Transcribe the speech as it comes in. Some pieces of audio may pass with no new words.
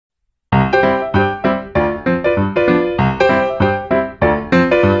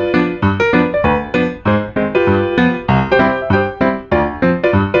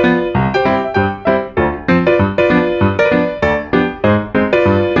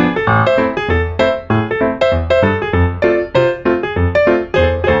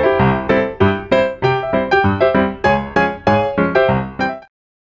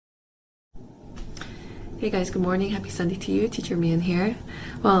guys, good morning. Happy Sunday to you. Teacher Mian here.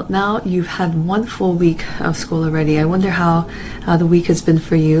 Well, now you've had one full week of school already. I wonder how the week has been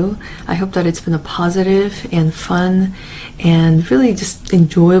for you. I hope that it's been a positive and fun and really just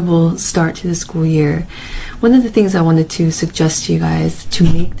enjoyable start to the school year. One of the things I wanted to suggest to you guys to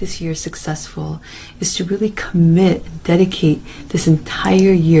make this year successful is to really commit and dedicate this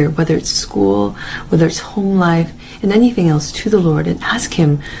entire year, whether it's school, whether it's home life, and anything else, to the Lord, and ask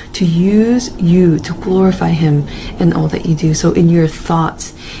Him to use you to glorify Him in all that you do. So in your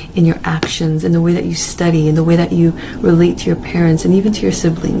thoughts, in your actions, in the way that you study, in the way that you relate to your parents and even to your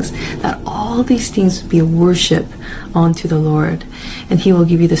siblings, that all these things be a worship unto the Lord. And He will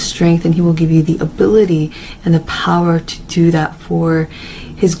give you the strength, and He will give you the ability and the power to do that for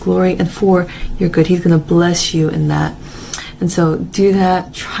His glory and for your good. He's going to bless you in that. And so do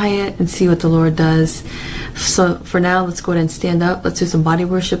that, try it, and see what the Lord does. So for now, let's go ahead and stand up. Let's do some body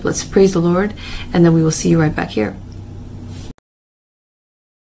worship. Let's praise the Lord, and then we will see you right back here.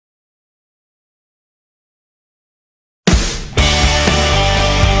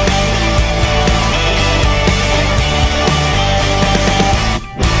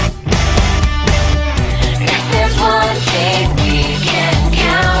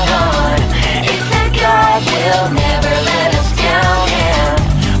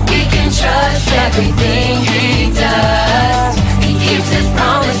 Everything He does, He keeps His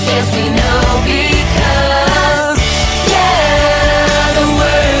promises, we know, because, yeah, the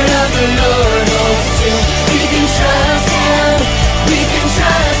word of the Lord holds true. We can trust Him, we can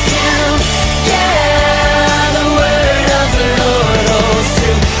trust Him, yeah, the word of the Lord holds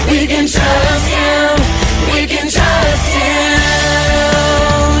true. We can trust Him, we can trust Him,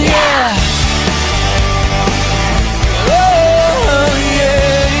 yeah.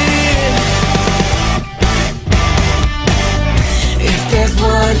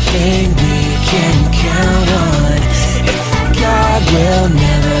 Thing we can count on, it's that God will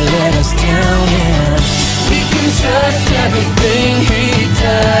never let us down, and we can trust everything He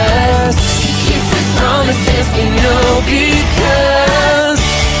does. He keeps His promises, we know, because,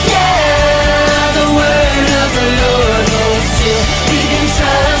 yeah, the word of the Lord holds true. We can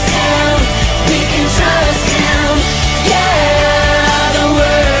trust Him, we can trust Him, yeah, the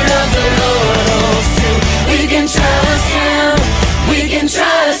word of the Lord holds true. We can trust Him, we can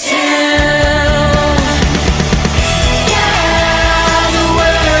trust Him. Yeah, the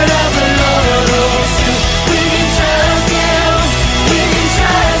word of the Lord holds true. We can trust Him, we can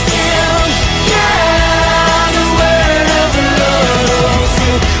trust Him. Yeah, the word of the Lord holds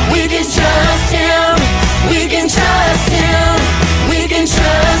true. We can trust Him, we can trust Him, we can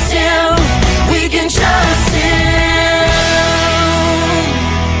trust Him, we can trust Him.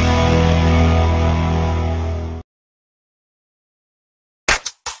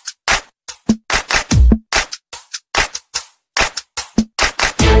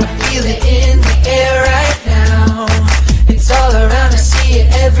 Feel it in the air right now. It's all around, I see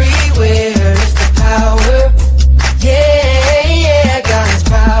it everywhere. It's the power, yeah, yeah, God's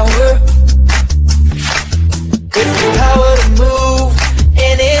power. It's the power to move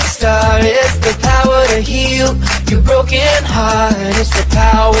any star. It's the power to heal your broken heart. It's the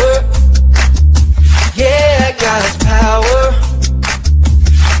power, yeah, God's power.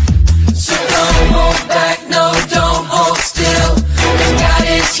 So don't hold back, no, don't hold still. God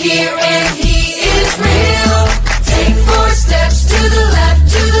is here and He is real. Take 4 steps to the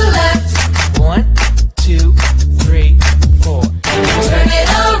left, to the left. 1, 2, 3, 4. Turn it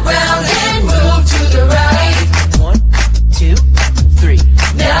around and move to the right. 1, 2, 3.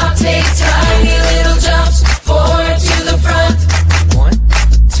 Now take tiny little jumps forward to the front. 1,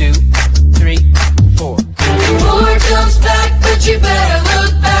 2, 3, 4. 4 jumps back, but you better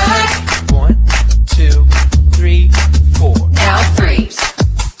look back. 1, 2, 3, 4. Now freeze.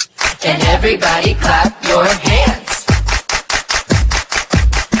 And everybody clap your hands.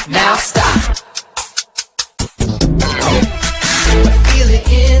 Now stop. I feel it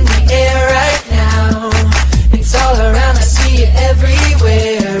in the air right now. It's all around, I see it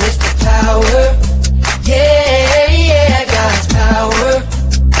everywhere. It's the power, yeah, yeah, God's power.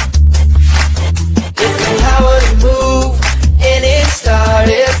 It's the power to move any star.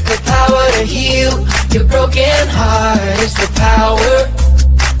 It's the power to heal your broken heart. It's the power,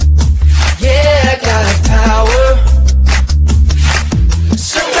 yeah, God's power.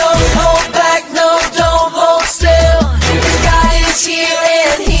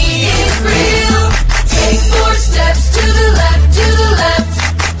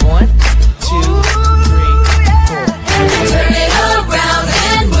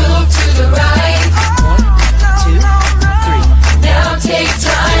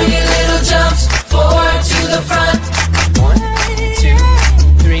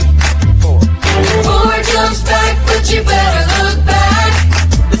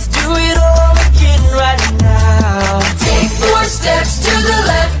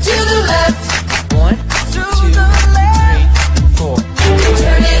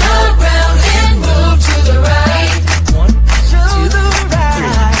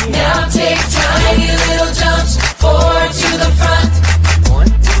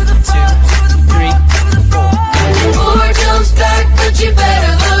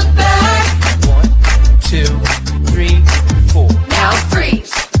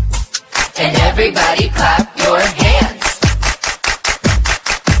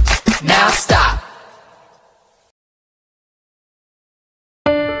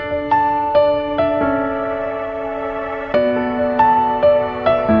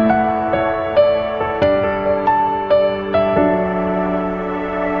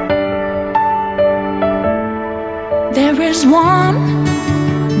 is one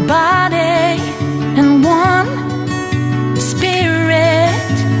body and one spirit,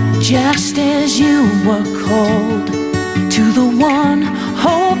 just as you were called to the one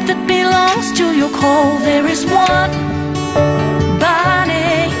hope that belongs to your call. There is one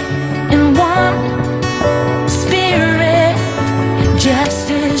body and one spirit, just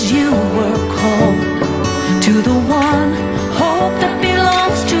as you were called to the one hope that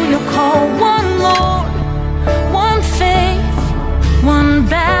belongs to your call. One Lord, one faith, one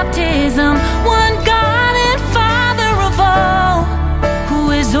baptism, one God and Father of all,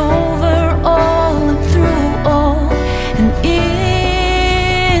 who is over all and through all and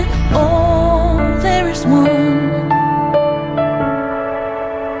in all. There is one.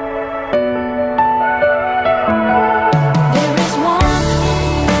 There is one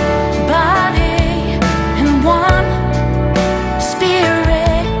body and one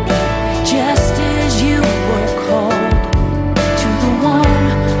spirit, just as you were called to the one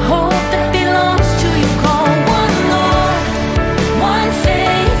hope that belongs to your call. One Lord, one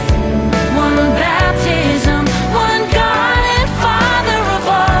faith, one baptism, one God and Father of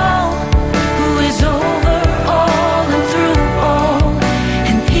all, who is over all and through all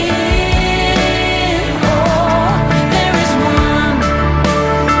and in all. There is one.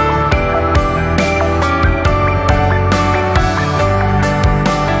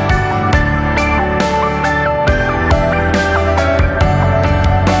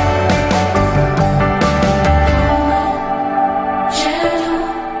 Gentle,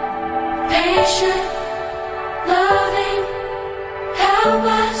 patient, loving, help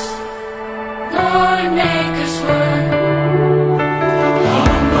us, Lord, make us one.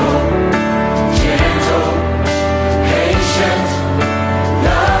 Gentle, patient,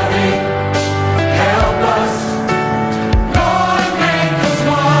 loving, help us, Lord, make us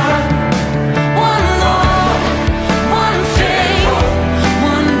one. One Lord, one faith,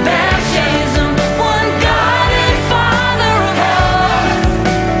 one baptism, one God and Father of all.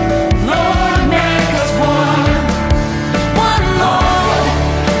 Lord, make us one. One Lord,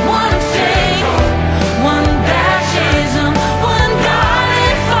 one faith, one baptism, one God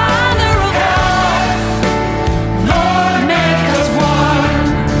and Father of all. Lord, make us one.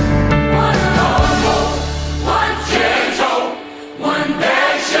 One Lord, one gentle, one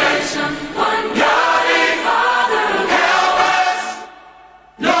baptism, one God and Father of all.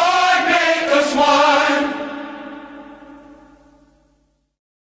 Lord, make us one.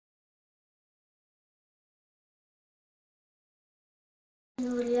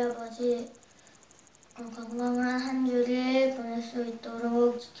 우리 아버지, 건강한 한 주를 보낼 수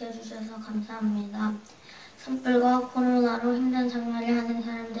있도록 지켜주셔서 감사합니다. 산불과 코로나로 힘든 생활을 하는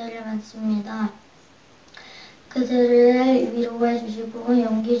사람들을 많습니다. 그들을 위로해 주시고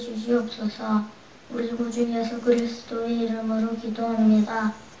용기 주시옵소서. 우리 구주 예수 그리스도의 이름으로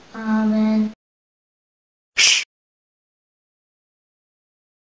기도합니다. 아멘.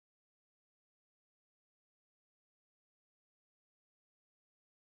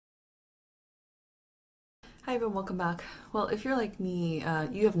 Hi everyone, welcome back. Well, if you're like me,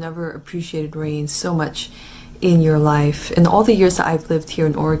 you have never appreciated rain so much in your life. In all the years that I've lived here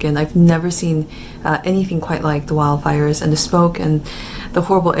in Oregon, I've never seen anything quite like the wildfires and the smoke and the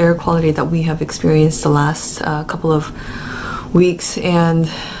horrible air quality that we have experienced the last couple of weeks. And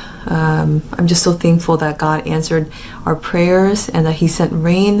I'm just so thankful that God answered our prayers and that He sent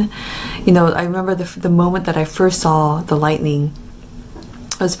rain. You know, I remember the moment that I first saw the lightning.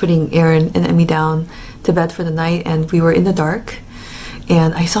 I was putting Aaron and Emmy down to bed for the night, and we were in the dark,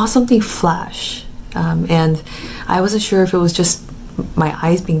 and I saw something flash, and I wasn't sure if it was just my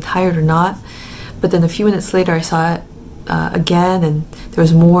eyes being tired or not. But then a few minutes later I saw it again, and there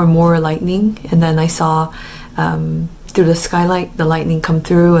was more and more lightning, and then I saw through the skylight the lightning come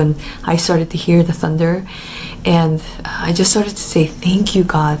through, and I started to hear the thunder, and I just started to say, thank you,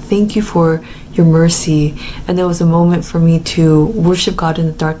 God, thank you for your mercy. And there was a moment for me to worship God in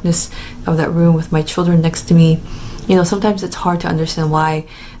the darkness of that room with my children next to me. You know, sometimes it's hard to understand why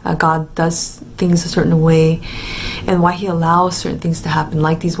God does things a certain way and why He allows certain things to happen,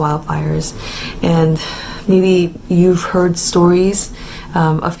 like these wildfires. And maybe you've heard stories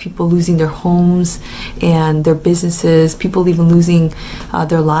of people losing their homes and their businesses, people even losing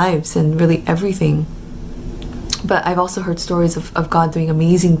their lives and really everything. But I've also heard stories of God doing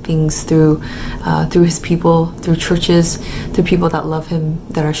amazing things through His people, through churches, through people that love Him,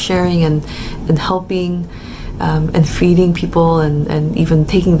 that are sharing and helping and feeding people and even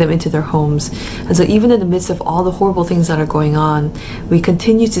taking them into their homes. And so even in the midst of all the horrible things that are going on, we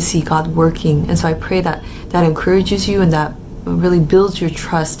continue to see God working. And so I pray that that encourages you and that really builds your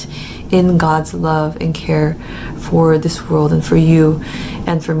trust in God's love and care for this world and for you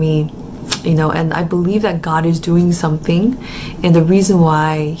and for me. And I believe that God is doing something, and the reason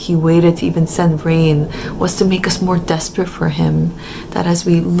why He waited to even send rain was to make us more desperate for Him. That as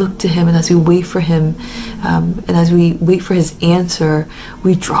we look to Him and as we wait for Him, and as we wait for His answer,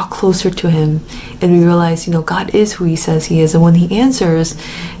 we draw closer to Him, and we realize, God is who He says He is, and when He answers,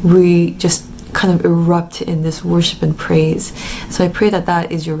 we just kind of erupt in this worship and praise. So I pray that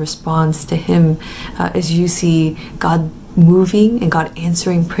that is your response to Him as you see God moving and God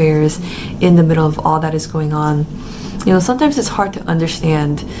answering prayers in the middle of all that is going on. Sometimes it's hard to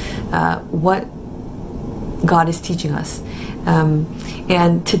understand what God is teaching us.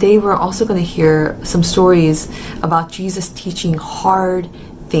 And today we're also going to hear some stories about Jesus teaching hard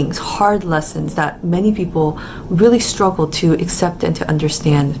things, hard lessons that many people really struggle to accept and to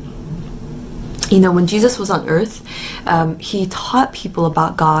understand. When Jesus was on earth, He taught people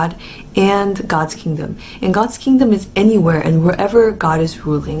about God and God's kingdom. And God's kingdom is anywhere and wherever God is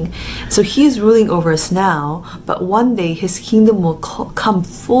ruling. So He is ruling over us now, but one day His kingdom will come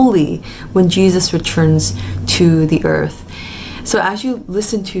fully when Jesus returns to the earth. So as you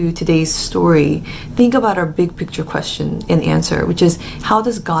listen to today's story, think about our big picture question and answer, which is, how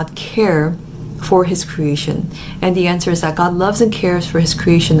does God care for His creation? And the answer is that God loves and cares for His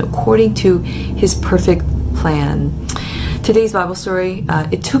creation according to His perfect plan. Today's Bible story,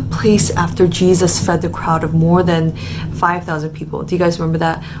 it took place after Jesus fed the crowd of more than 5,000 people. Do you guys remember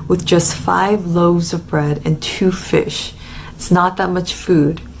that? With just 5 loaves of bread and 2 fish. It's not that much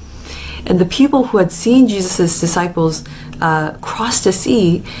food. And the people who had seen Jesus' disciples cross the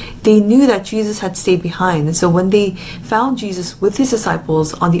sea, they knew that Jesus had stayed behind. And so when they found Jesus with His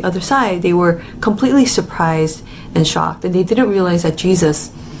disciples on the other side, they were completely surprised and shocked. And they didn't realize that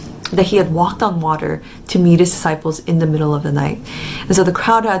He had walked on water to meet His disciples in the middle of the night. And so the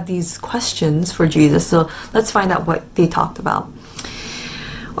crowd had these questions for Jesus. So let's find out what they talked about.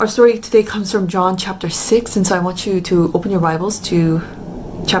 Our story today comes from John chapter 6. And so I want you to open your Bibles to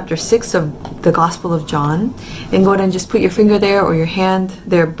chapter 6 of the Gospel of John, and go ahead and just put your finger there or your hand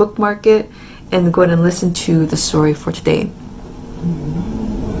there, bookmark it, and go ahead and listen to the story for today.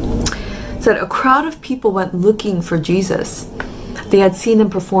 It said, a crowd of people went looking for Jesus. They had seen Him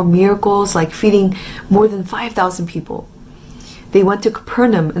perform miracles like feeding more than 5,000 people. They went to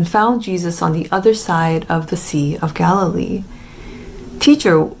Capernaum and found Jesus on the other side of the Sea of Galilee.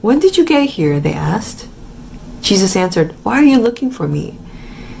 Teacher, when did you get here? They asked. Jesus answered, why are you looking for me?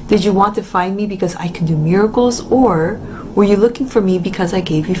 Did you want to find me because I can do miracles, or were you looking for me because I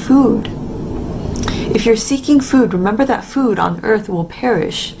gave you food? If you're seeking food, remember that food on earth will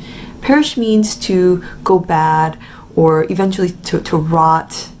perish. Perish means to go bad or eventually to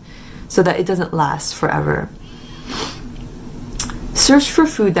rot, so that it doesn't last forever. Search for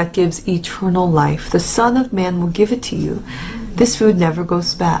food that gives eternal life. The Son of Man will give it to you. This food never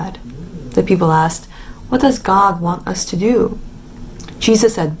goes bad. The people asked, what does God want us to do?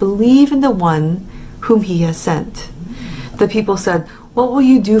 Jesus said, believe in the one whom He has sent. The people said, what will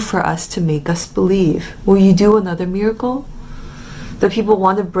you do for us to make us believe? Will you do another miracle? The people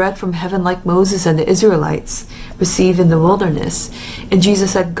wanted bread from heaven like Moses and the Israelites received in the wilderness. And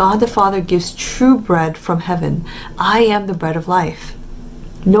Jesus said, God the Father gives true bread from heaven. I am the bread of life.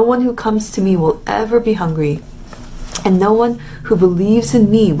 No one who comes to me will ever be hungry, and no one who believes in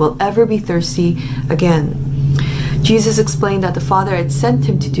me will ever be thirsty again. Jesus explained that the Father had sent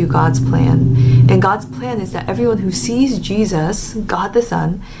Him to do God's plan. And God's plan is that everyone who sees Jesus, God the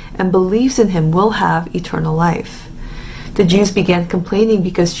Son, and believes in Him will have eternal life. The Jews began complaining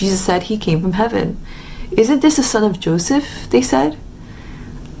because Jesus said He came from heaven. Isn't this the son of Joseph? They said.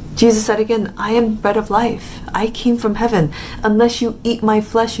 Jesus said again, I am bread of life. I came from heaven. Unless you eat my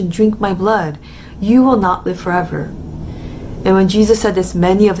flesh and drink my blood, you will not live forever. And when Jesus said this,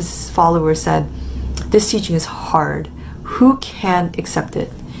 many of His followers said, this teaching is hard. Who can accept it?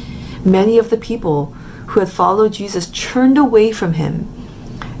 Many of the people who had followed Jesus turned away from Him.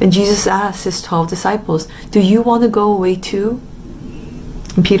 And Jesus asked His 12 disciples, do you want to go away too?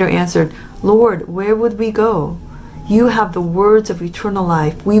 And Peter answered, Lord, where would we go? You have the words of eternal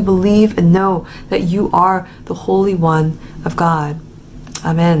life. We believe and know that you are the Holy One of God.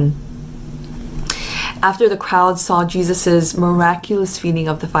 Amen. After the crowd saw Jesus' miraculous feeding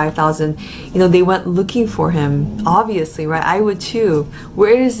of the 5,000, they went looking for Him. Obviously, right? I would too.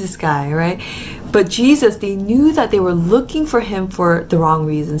 Where is this guy, right? But Jesus, they knew that they were looking for Him for the wrong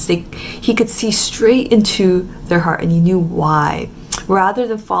reasons. He could see straight into their heart, and He knew why. Rather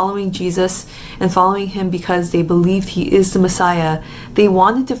than following Jesus and following him because they believed he is the Messiah, they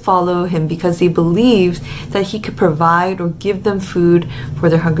wanted to follow him because they believed that he could provide or give them food for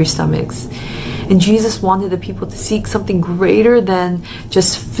their hungry stomachs. And Jesus wanted the people to seek something greater than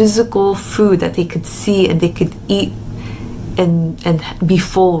just physical food that they could see and they could eat and be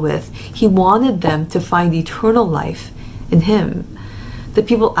full with. He wanted them to find eternal life in him. The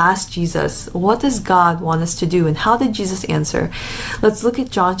people asked Jesus, what does God want us to do? And how did Jesus answer? Let's look at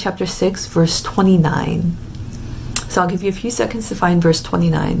John chapter 6, verse 29. So I'll give you a few seconds to find verse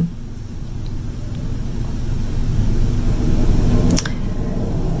 29.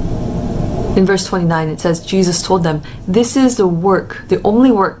 In verse 29, it says, Jesus told them, this is the work, the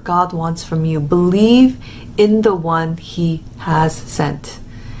only work God wants from you. Believe in the one he has sent.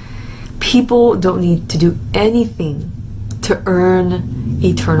 People don't need to do anything to earn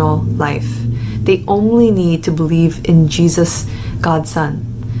eternal life. They only need to believe in Jesus, God's Son.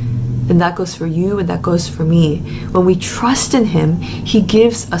 And that goes for you and that goes for me. When we trust in him, he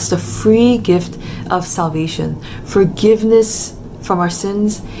gives us the free gift of salvation, forgiveness from our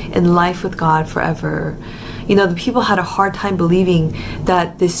sins, and life with God forever. You know, the people had a hard time believing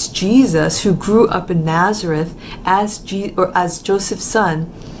that this Jesus who grew up in Nazareth as Joseph's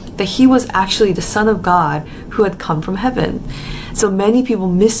son, that he was actually the Son of God who had come from heaven. So many people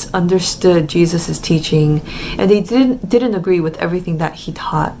misunderstood Jesus' teaching, and they didn't agree with everything that he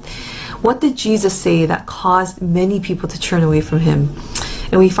taught. What did Jesus say that caused many people to turn away from him?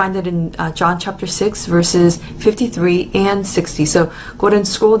 And we find that in John chapter 6, verses 53 and 60. So go ahead and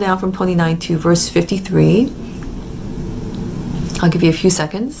scroll down from 29 to verse 53. I'll give you a few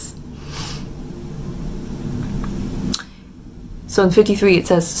seconds. So in 53 it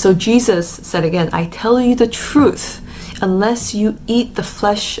says, so Jesus said again, I tell you the truth, unless you eat the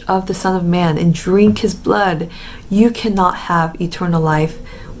flesh of the Son of Man and drink his blood, you cannot have eternal life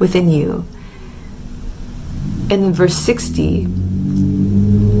within you. And in verse 60,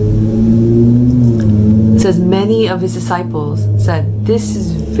 it says, many of his disciples said, this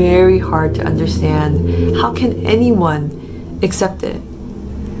is very hard to understand. How can anyone accept it?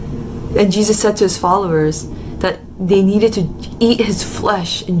 And Jesus said to his followers that they needed to eat his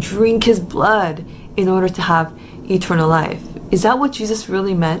flesh and drink his blood in order to have eternal life. Is that what Jesus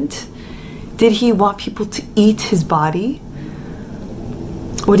really meant? Did he want people to eat his body?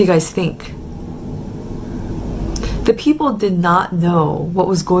 What do you guys think? The people did not know what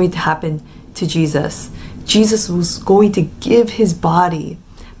was going to happen to Jesus. Jesus was going to give his body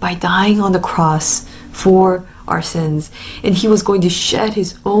by dying on the cross for our sins, and he was going to shed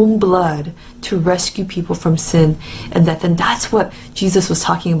his own blood to rescue people from sin and death. And that's what Jesus was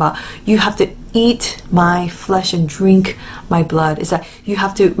talking about. You have to eat my flesh and drink my blood. Is that you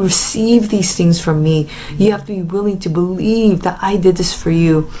have to receive these things from me. You have to be willing to believe that I did this for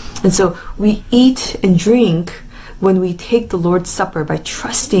you. And so we eat and drink when we take the Lord's Supper by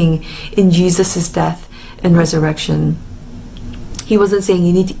trusting in Jesus' death and resurrection. He wasn't saying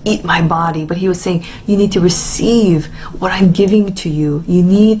you need to eat my body, but he was saying you need to receive what I'm giving to you. You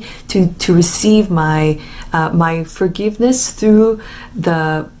need to receive my forgiveness through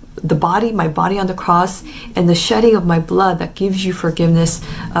the body, my body on the cross, and the shedding of my blood that gives you forgiveness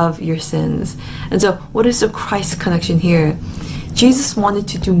of your sins. And so what is the Christ connection here? Jesus wanted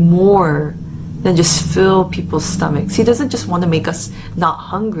to do more than just fill people's stomachs. He doesn't just want to make us not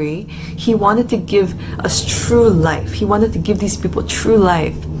hungry. He wanted to give us true life. He wanted to give these people true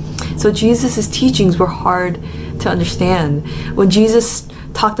life. So Jesus' teachings were hard to understand. When Jesus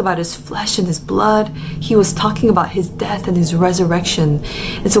talked about his flesh and his blood, he was talking about his death and his resurrection.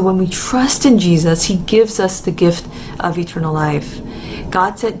 And so when we trust in Jesus, he gives us the gift of eternal life.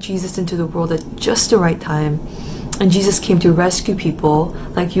 God sent Jesus into the world at just the right time. And Jesus came to rescue people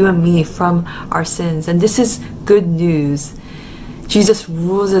like you and me from our sins. And this is good news. Jesus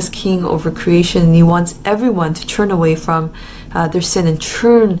rules as king over creation, and he wants everyone to turn away from their sin and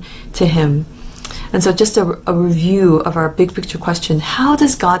turn to him. And so just a review of our big picture question: how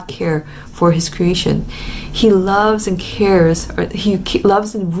does God care for his creation? He loves and cares, or he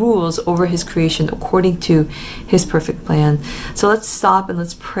loves and rules over his creation according to his perfect plan. So let's stop and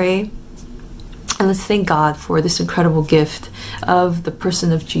let's pray. And let's thank God for this incredible gift of the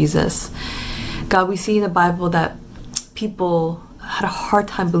person of Jesus. God, we see in the Bible that people had a hard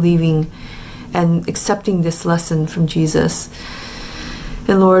time believing and accepting this lesson from Jesus.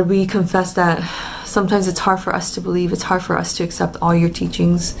 And Lord, we confess that sometimes it's hard for us to believe. It's hard for us to accept all your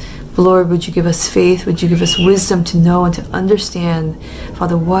teachings. But Lord, would you give us faith? Would you give us wisdom to know and to understand,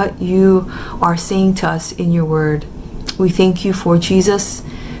 Father, what you are saying to us in your word. We thank you for Jesus,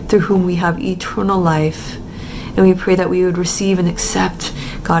 through whom we have eternal life. And we pray that we would receive and accept,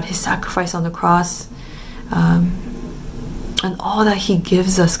 God, his sacrifice on the cross, and all that he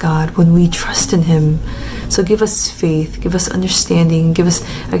gives us, God, when we trust in him. So give us faith, give us understanding, give us,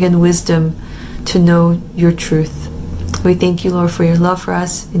 again, wisdom to know your truth. We thank you, Lord, for your love for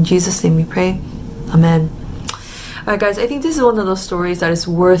us. In Jesus' name we pray. Amen. Alright guys, I think this is one of those stories that is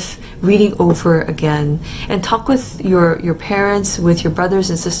worth reading over again, and talk with your parents, with your brothers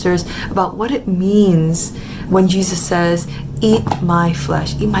and sisters about what it means when Jesus says, eat my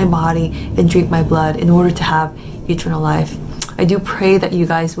flesh, eat my body, and drink my blood in order to have eternal life. I do pray that you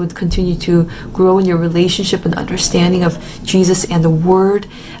guys would continue to grow in your relationship and understanding of Jesus and the Word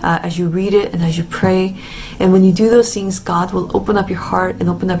as you read it and as you pray. And when you do those things, God will open up your heart and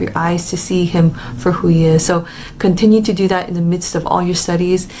open up your eyes to see him for who he is. So continue to do that in the midst of all your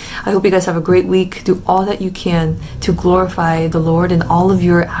studies. I hope you guys have a great week. Do all that you can to glorify the Lord in all of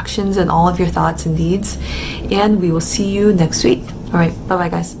your actions and all of your thoughts and deeds. And we will see you next week. All right, bye-bye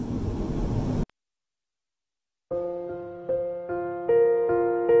guys.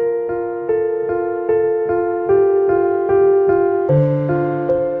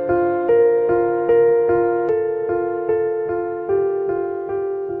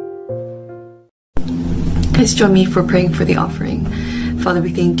 Please join me for praying for the offering. Father,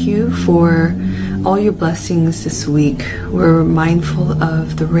 we thank you for all your blessings this week. We're mindful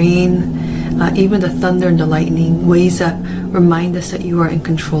of the rain, even the thunder and the lightning, ways that remind us that you are in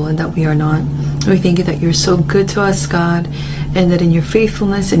control and that we are not. We thank you that you're so good to us, God, and that in your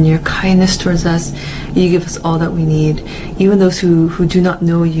faithfulness and your kindness towards us, you give us all that we need. Even those who do not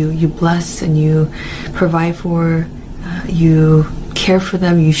know you, you bless and you provide for, you care for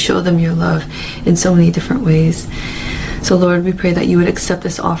them, you show them your love in so many different ways. So Lord, we pray that you would accept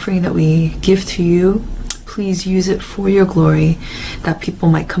this offering that we give to you. Please use it for your glory, that people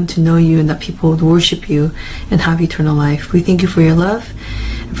might come to know you and that people would worship you and have eternal life. We thank you for your love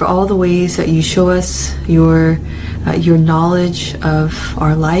and for all the ways that you show us your knowledge of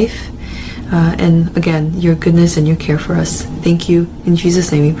our life, and again, your goodness and your care for us. Thank you. In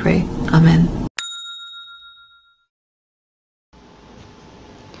Jesus' name we pray. Amen.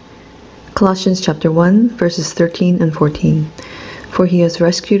 Colossians chapter 1, verses 13 and 14. For he has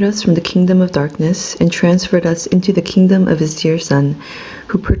rescued us from the kingdom of darkness and transferred us into the kingdom of his dear Son,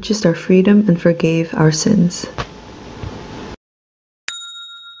 who purchased our freedom and forgave our sins.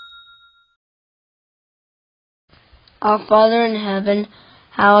 Our Father in heaven,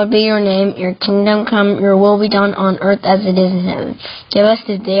 hallowed be your name. Your kingdom come, your will be done on earth as it is in heaven. Give us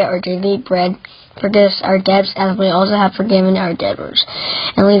this day our daily bread. Forgive us our debts as we also have forgiven our debtors.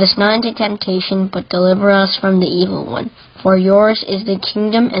 And lead us not into temptation, but deliver us from the evil one. For yours is the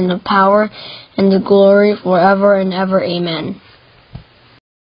kingdom and the power and the glory forever and ever. Amen.